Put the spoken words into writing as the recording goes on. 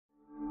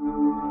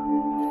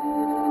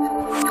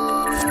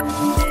Hello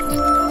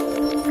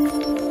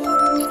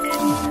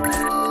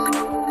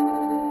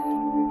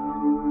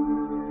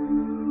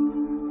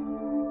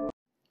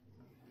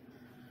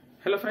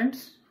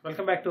friends,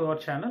 welcome back to our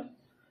channel.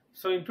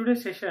 So in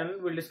today's session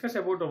we'll discuss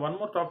about one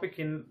more topic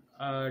in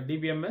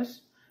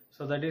DBMS.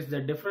 So that is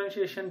the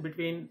differentiation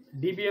between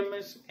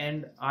DBMS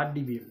and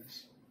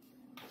Rdbms.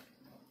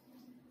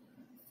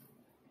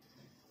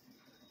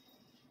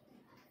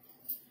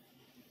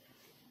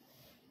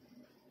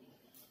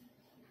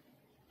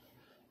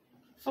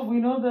 So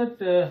we know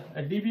that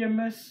a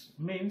DBMS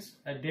means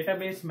a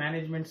database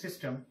management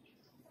system.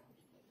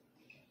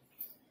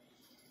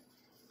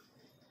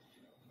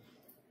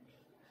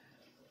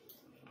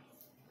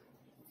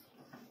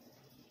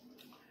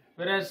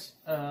 Whereas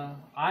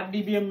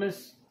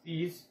Rdbms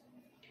is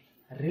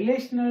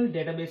relational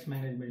database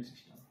management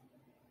system.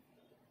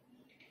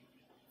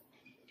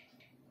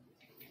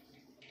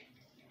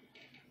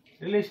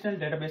 Relational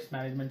database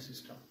management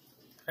system,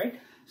 right?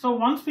 So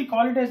once we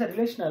call it as a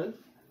relational,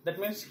 that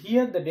means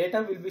here the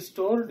data will be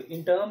stored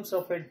in terms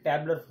of a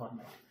tabular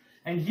format,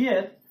 and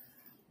here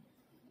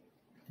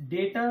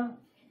data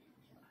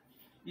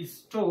is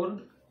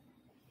stored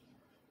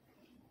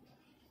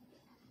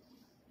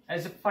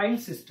as a file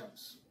system.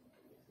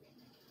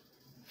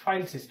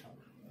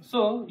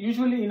 So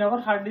usually in our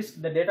hard disk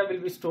the data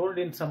will be stored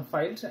in some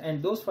files,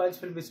 and those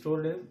files will be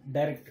stored in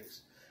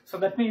directories. So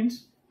that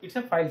means it's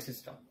a file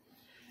system.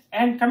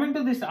 And coming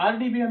to this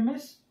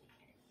Rdbms,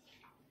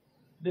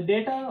 the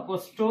data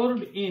was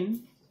stored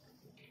in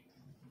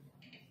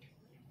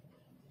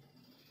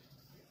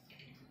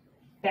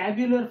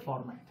tabular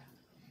format.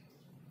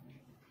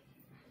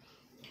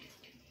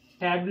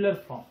 Tabular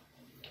form,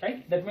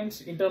 right? That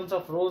means in terms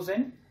of rows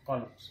and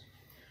columns.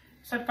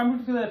 So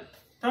coming to the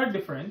third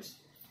difference,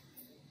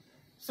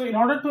 so in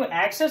order to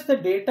access the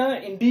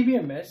data in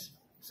DBMS,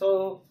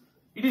 so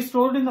it is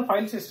stored in the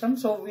file system,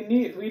 so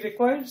we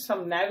require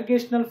some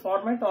navigational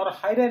format or a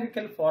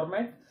hierarchical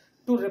format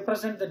to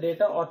represent the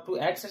data or to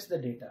access the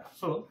data.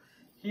 So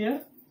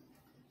here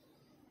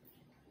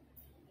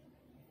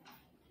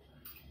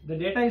the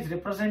data is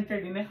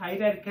represented in a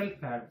hierarchical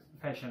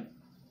fashion,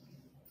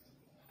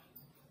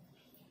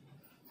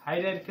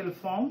 hierarchical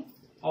form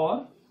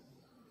or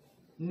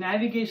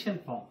navigation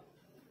form.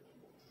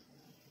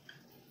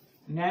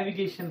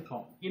 Navigation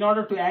form in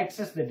order to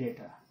access the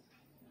data,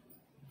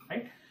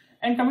 right?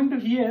 And coming to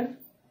here,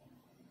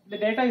 the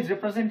data is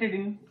represented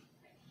in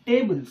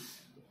tables.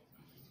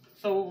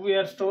 So we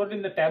are stored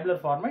in the tabular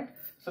format,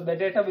 so the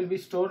data will be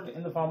stored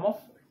in the form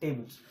of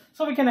tables.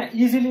 So we can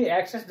easily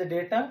access the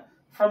data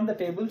from the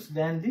tables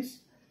than this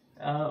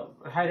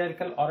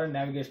hierarchical or a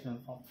navigational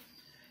form.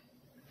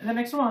 And the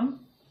next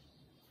one,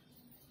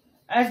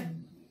 as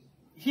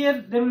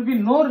here there will be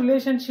no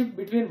relationship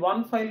between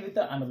one file with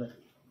the another.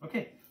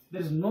 Okay,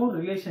 there is no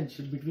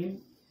relationship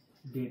between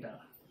data.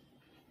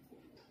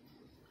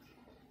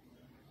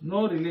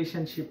 No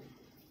relationship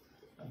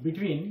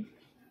between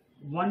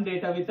one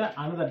data with the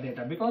another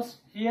data, because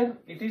here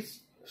it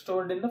is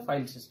stored in the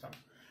file system.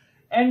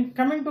 And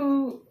coming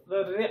to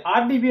the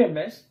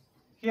Rdbms,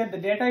 here the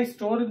data is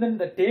stored in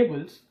the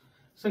tables.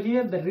 So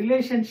here the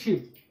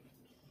relationship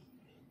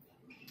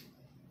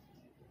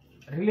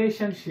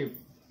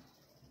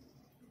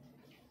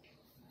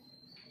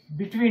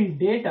between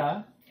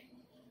data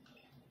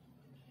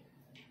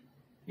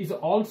is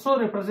also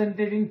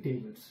represented in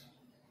tables.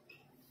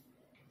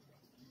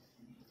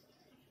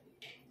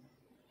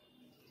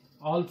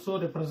 Also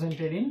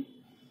represented in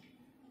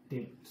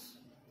tables,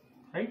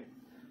 right?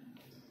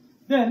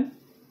 Then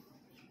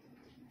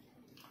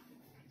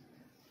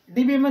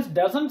DBMS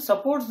doesn't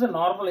support the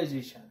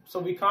normalization, so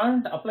we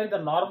can't apply the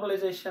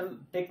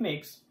normalization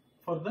techniques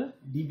for the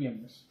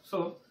DBMS.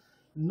 So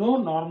no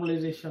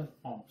normalization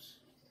forms.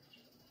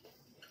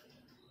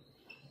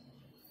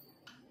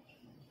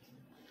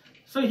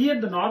 So here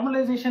the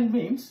normalization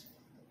means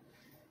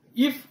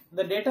if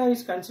the data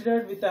is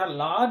considered with a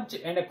large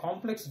and a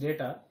complex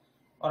data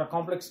or a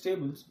complex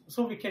tables,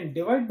 so we can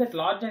divide that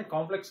large and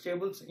complex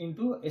tables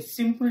into a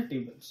simple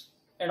tables,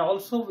 and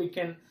also we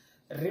can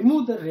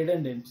remove the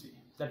redundancy,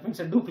 that means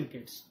the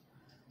duplicates,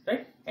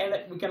 right? And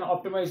we can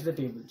optimize the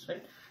tables,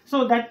 right?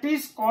 So that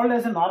is called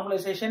as a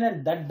normalization,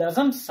 and that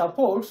doesn't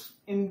support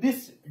in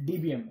this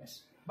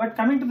DBMS. But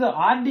coming to the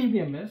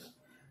Rdbms,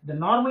 the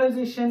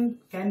normalization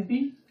can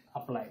be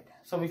applied.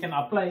 So we can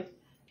apply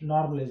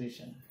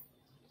normalization.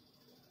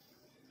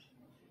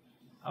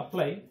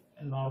 Apply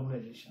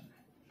normalization.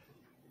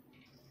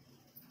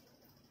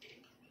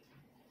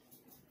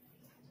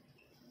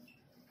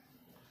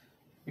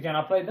 We can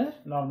apply the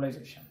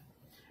normalization.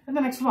 And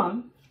the next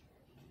one,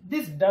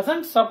 this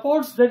doesn't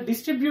support the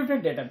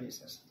distributed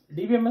databases.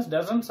 DBMS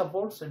doesn't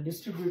support the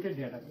distributed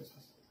databases.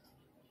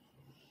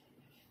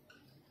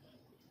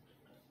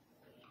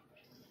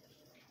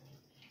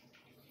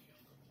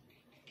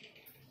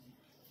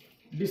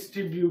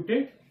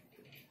 Distributed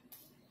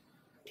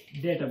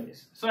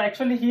database. So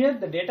actually here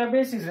the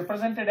database is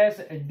represented as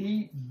a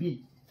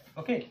DB.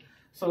 Okay,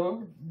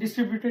 so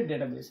distributed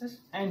databases,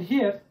 and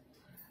here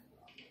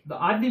the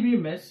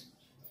Rdbms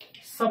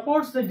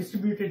supports the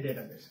distributed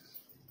databases.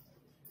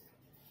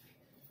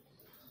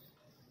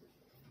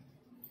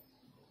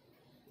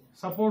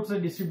 Supports the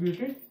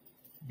distributed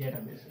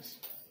databases.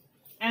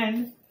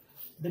 And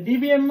the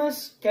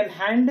DBMS can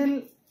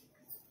handle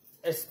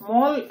a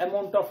small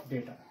amount of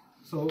data.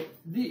 So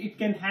it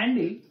can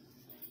handle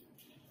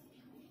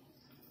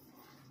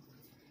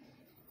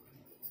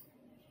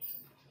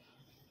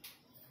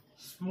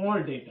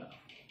small data,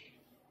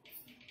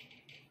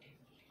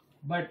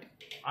 but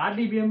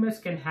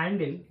RDBMS can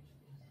handle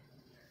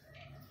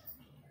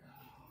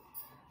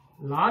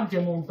large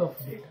amount of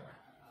data,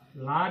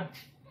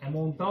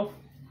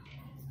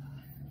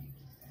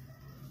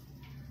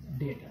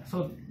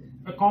 So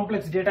a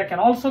complex data can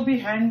also be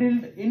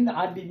handled in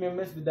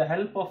RDBMS with the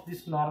help of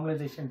these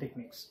normalization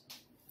techniques,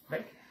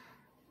 right?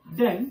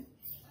 Then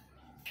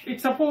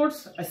it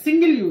supports a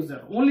single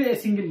user, only a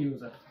single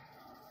user.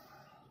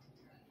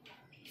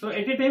 So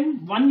at a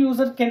time, one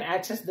user can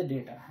access the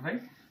data,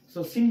 right?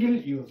 So single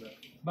user.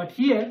 But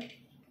here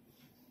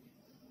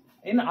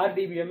in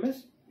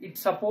RDBMS, it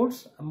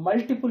supports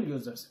multiple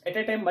users. At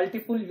a time,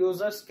 multiple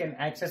users can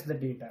access the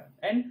data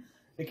and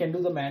they can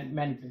do the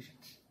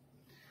manipulations.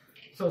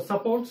 So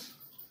supports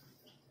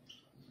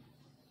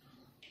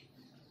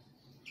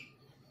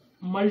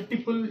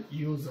multiple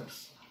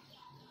users.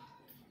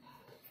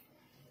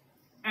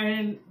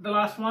 And the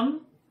last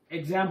one,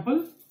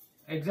 example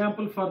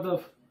for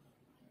the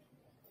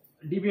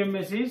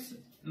DBMS is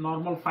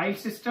normal file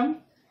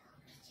system,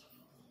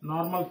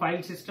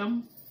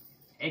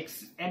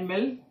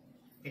 XML,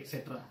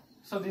 etc.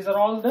 So these are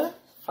all the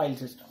file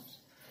systems.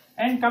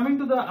 And coming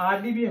to the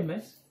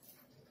RDBMS,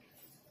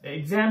 the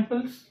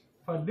examples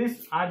for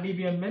this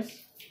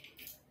RDBMS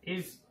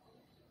is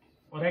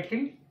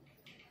Oracle,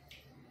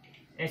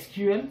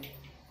 SQL,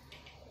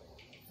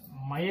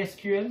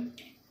 MySQL,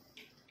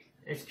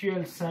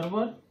 SQL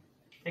Server,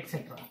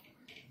 etc.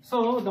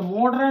 So the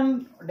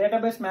modern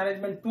database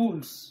management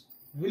tools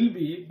will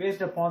be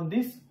based upon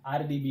this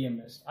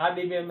RDBMS.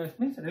 RDBMS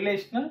means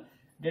Relational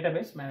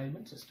Database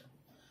Management System.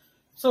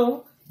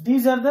 So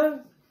these are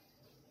the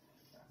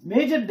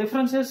major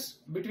differences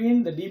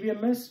between the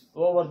DBMS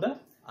over the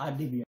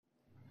RDBMS.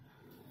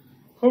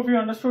 Hope you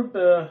understood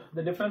the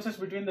differences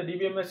between the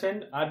DBMS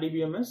and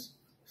RDBMS.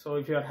 So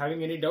if you are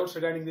having any doubts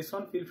regarding this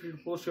one, feel free to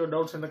post your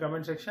doubts in the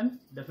comment section.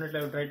 Definitely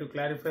I will try to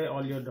clarify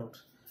all your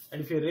doubts.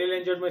 And if you really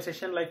enjoyed my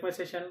session, like my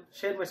session,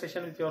 share my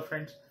session with your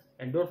friends,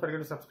 and don't forget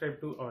to subscribe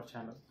to our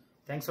channel.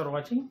 Thanks for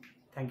watching.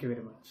 Thank you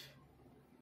very much.